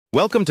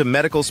Welcome to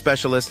Medical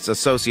Specialists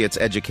Associates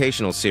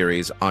Educational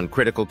Series on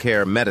critical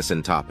care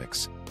medicine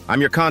topics.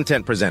 I'm your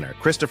content presenter,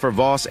 Christopher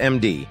Voss,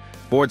 MD,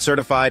 board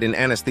certified in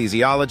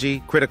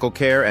anesthesiology, critical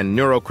care, and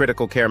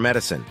neurocritical care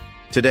medicine.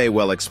 Today,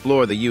 we'll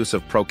explore the use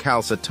of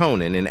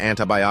procalcitonin in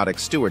antibiotic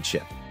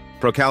stewardship.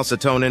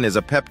 Procalcitonin is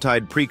a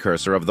peptide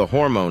precursor of the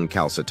hormone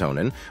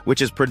calcitonin,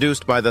 which is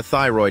produced by the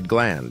thyroid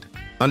gland.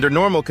 Under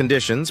normal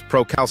conditions,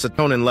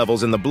 procalcitonin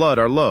levels in the blood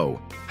are low.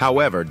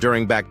 However,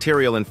 during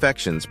bacterial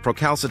infections,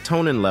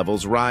 procalcitonin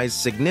levels rise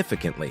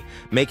significantly,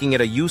 making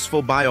it a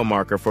useful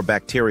biomarker for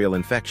bacterial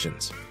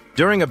infections.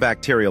 During a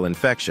bacterial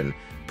infection,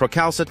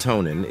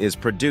 procalcitonin is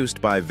produced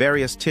by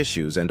various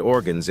tissues and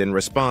organs in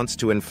response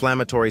to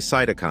inflammatory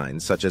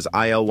cytokines such as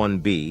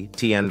IL-1B,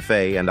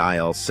 TNF, and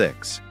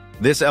IL-6.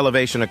 This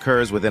elevation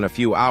occurs within a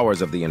few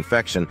hours of the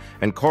infection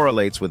and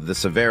correlates with the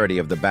severity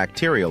of the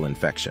bacterial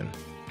infection.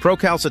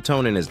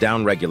 Procalcitonin is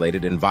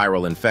downregulated in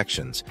viral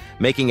infections,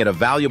 making it a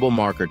valuable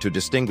marker to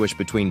distinguish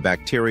between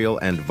bacterial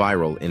and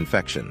viral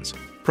infections.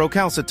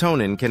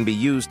 Procalcitonin can be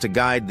used to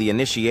guide the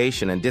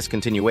initiation and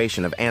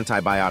discontinuation of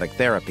antibiotic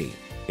therapy.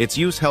 Its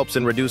use helps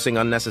in reducing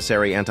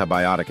unnecessary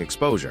antibiotic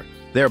exposure,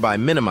 thereby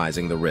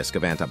minimizing the risk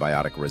of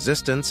antibiotic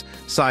resistance,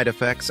 side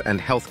effects,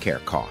 and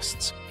healthcare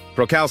costs.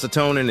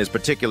 Procalcitonin is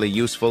particularly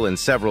useful in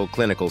several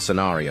clinical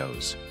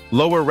scenarios.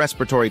 Lower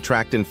respiratory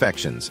tract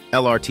infections,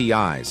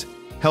 LRTIs,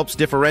 helps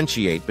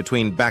differentiate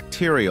between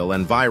bacterial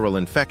and viral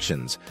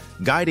infections,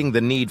 guiding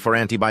the need for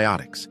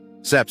antibiotics.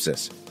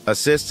 Sepsis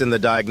assists in the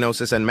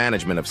diagnosis and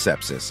management of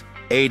sepsis,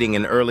 aiding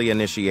in early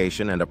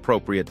initiation and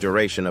appropriate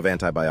duration of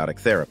antibiotic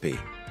therapy.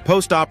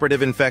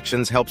 Postoperative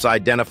infections helps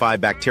identify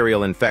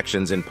bacterial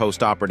infections in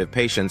postoperative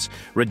patients,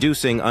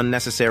 reducing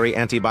unnecessary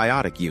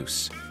antibiotic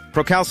use.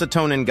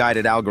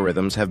 Procalcitonin-guided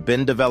algorithms have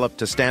been developed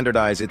to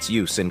standardize its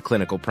use in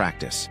clinical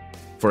practice.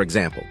 For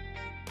example,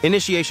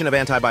 initiation of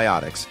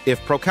antibiotics. If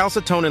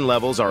procalcitonin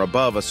levels are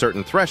above a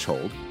certain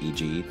threshold,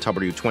 e.g.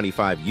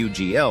 W25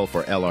 UGL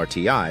for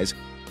LRTIs,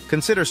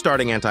 consider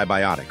starting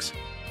antibiotics.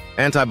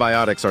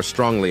 Antibiotics are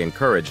strongly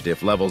encouraged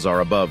if levels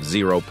are above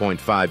 0.5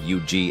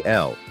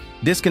 UGL.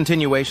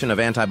 Discontinuation of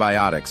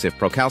antibiotics if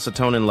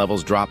procalcitonin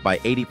levels drop by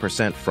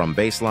 80% from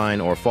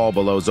baseline or fall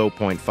below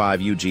 0.5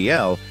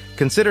 UGL,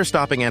 consider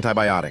stopping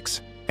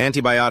antibiotics.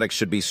 Antibiotics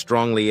should be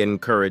strongly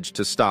encouraged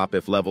to stop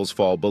if levels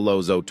fall below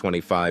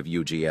 0.25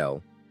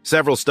 UGL.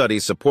 Several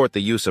studies support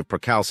the use of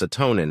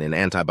procalcitonin in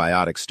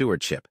antibiotic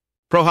stewardship.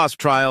 ProHOSP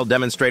trial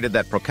demonstrated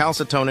that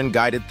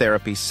procalcitonin-guided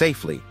therapy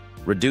safely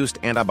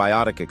reduced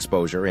antibiotic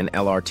exposure in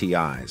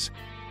LRTIs.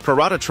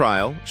 PRORATA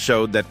trial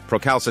showed that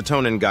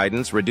procalcitonin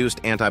guidance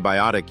reduced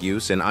antibiotic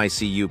use in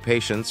ICU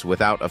patients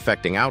without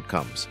affecting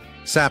outcomes.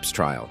 SAPS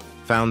trial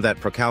found that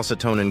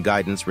procalcitonin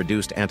guidance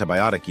reduced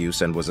antibiotic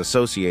use and was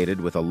associated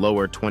with a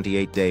lower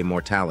 28-day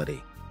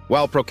mortality.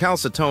 While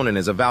procalcitonin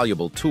is a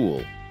valuable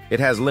tool, it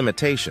has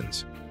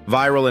limitations.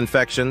 Viral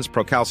infections,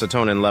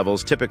 procalcitonin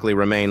levels typically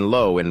remain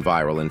low in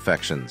viral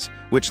infections,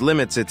 which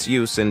limits its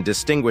use in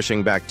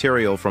distinguishing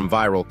bacterial from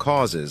viral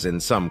causes in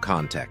some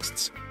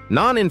contexts.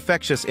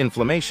 Non-infectious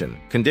inflammation,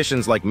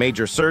 conditions like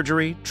major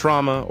surgery,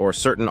 trauma, or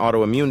certain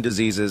autoimmune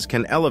diseases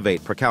can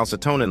elevate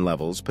procalcitonin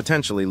levels,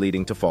 potentially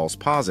leading to false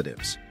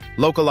positives.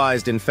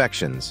 Localized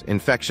infections,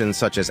 infections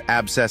such as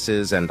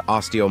abscesses and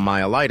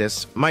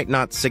osteomyelitis, might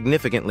not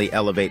significantly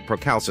elevate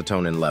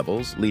procalcitonin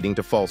levels, leading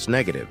to false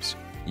negatives.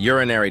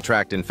 Urinary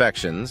tract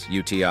infections,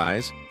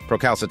 UTIs.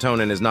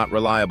 Procalcitonin is not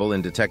reliable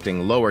in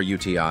detecting lower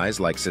UTIs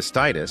like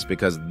cystitis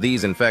because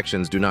these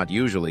infections do not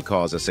usually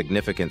cause a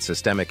significant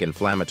systemic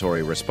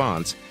inflammatory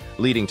response,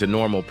 leading to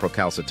normal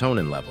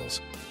procalcitonin levels.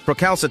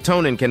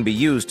 Procalcitonin can be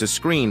used to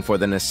screen for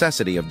the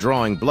necessity of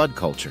drawing blood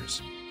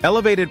cultures.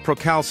 Elevated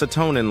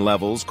procalcitonin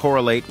levels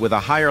correlate with a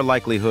higher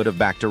likelihood of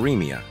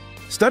bacteremia.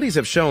 Studies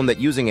have shown that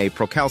using a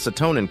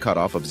procalcitonin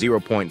cutoff of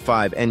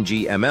 0.5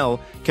 ng/ml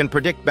can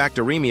predict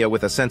bacteremia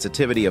with a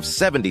sensitivity of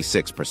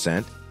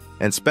 76%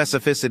 and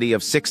specificity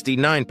of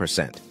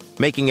 69%,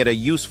 making it a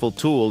useful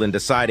tool in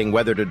deciding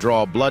whether to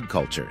draw blood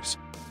cultures.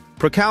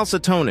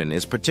 Procalcitonin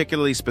is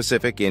particularly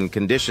specific in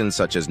conditions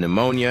such as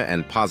pneumonia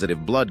and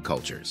positive blood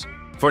cultures.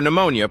 For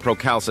pneumonia,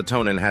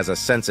 procalcitonin has a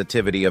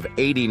sensitivity of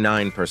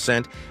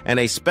 89% and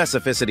a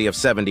specificity of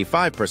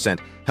 75%,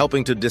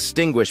 helping to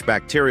distinguish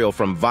bacterial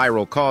from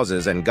viral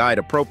causes and guide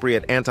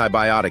appropriate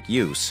antibiotic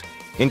use.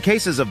 In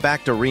cases of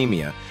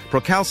bacteremia,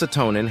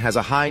 procalcitonin has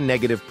a high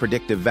negative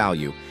predictive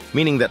value,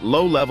 meaning that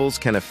low levels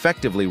can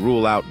effectively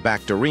rule out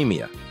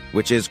bacteremia,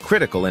 which is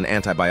critical in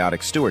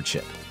antibiotic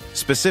stewardship.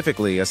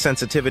 Specifically, a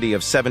sensitivity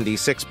of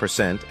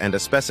 76% and a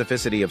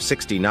specificity of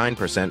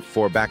 69%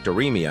 for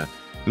bacteremia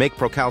make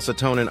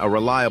procalcitonin a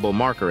reliable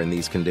marker in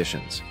these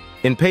conditions.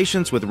 In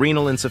patients with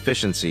renal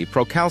insufficiency,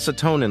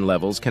 procalcitonin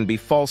levels can be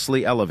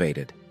falsely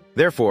elevated.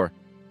 Therefore,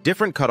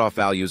 different cutoff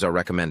values are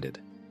recommended.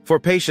 For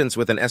patients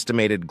with an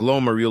estimated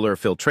glomerular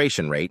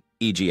filtration rate,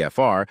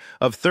 eGFR,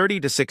 of 30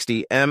 to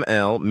 60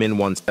 ml min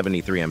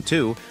 173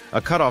 m2,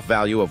 a cutoff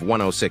value of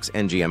 106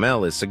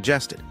 ng/ml is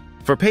suggested.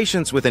 For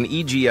patients with an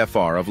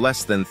eGFR of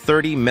less than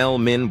 30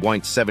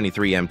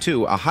 mL/min.73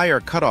 m2, a higher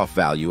cutoff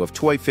value of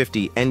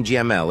 250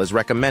 ng/ml is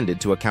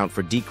recommended to account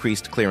for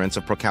decreased clearance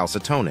of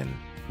procalcitonin.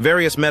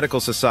 Various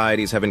medical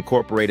societies have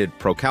incorporated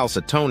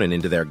procalcitonin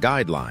into their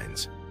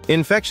guidelines.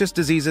 Infectious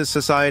Diseases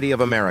Society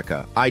of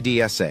America,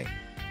 IDSA,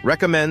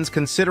 recommends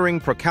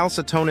considering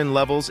procalcitonin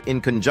levels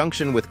in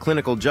conjunction with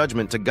clinical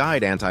judgment to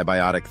guide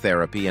antibiotic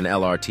therapy in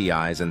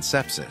LRTIs and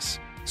sepsis.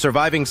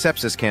 Surviving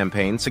Sepsis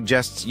Campaign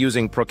suggests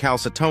using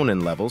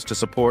procalcitonin levels to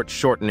support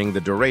shortening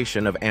the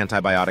duration of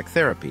antibiotic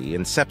therapy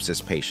in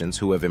sepsis patients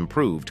who have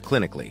improved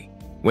clinically.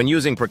 When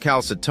using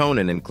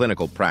procalcitonin in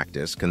clinical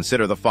practice,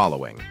 consider the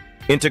following.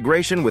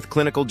 Integration with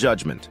clinical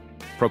judgment.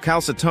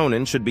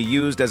 Procalcitonin should be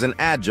used as an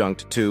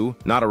adjunct to,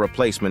 not a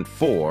replacement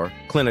for,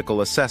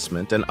 clinical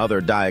assessment and other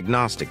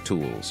diagnostic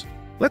tools.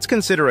 Let's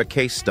consider a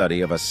case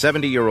study of a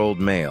 70-year-old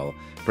male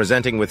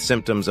presenting with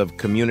symptoms of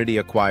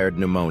community-acquired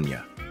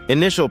pneumonia.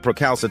 Initial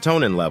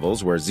procalcitonin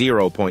levels were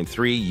 0.3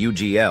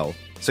 UGL,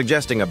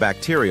 suggesting a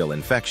bacterial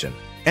infection.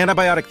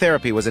 Antibiotic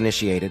therapy was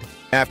initiated.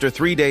 After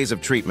 3 days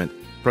of treatment,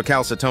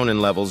 procalcitonin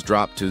levels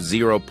dropped to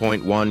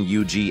 0.1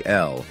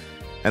 UGL,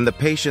 and the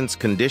patient's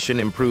condition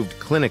improved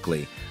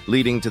clinically,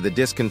 leading to the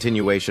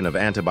discontinuation of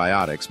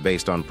antibiotics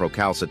based on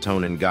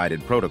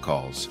procalcitonin-guided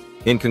protocols.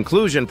 In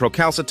conclusion,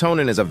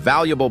 procalcitonin is a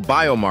valuable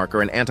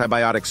biomarker in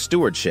antibiotic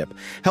stewardship,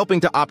 helping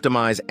to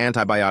optimize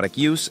antibiotic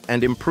use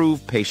and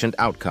improve patient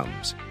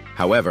outcomes.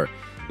 However,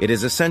 it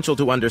is essential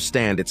to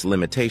understand its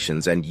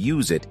limitations and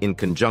use it in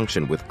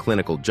conjunction with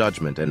clinical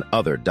judgment and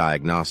other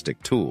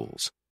diagnostic tools.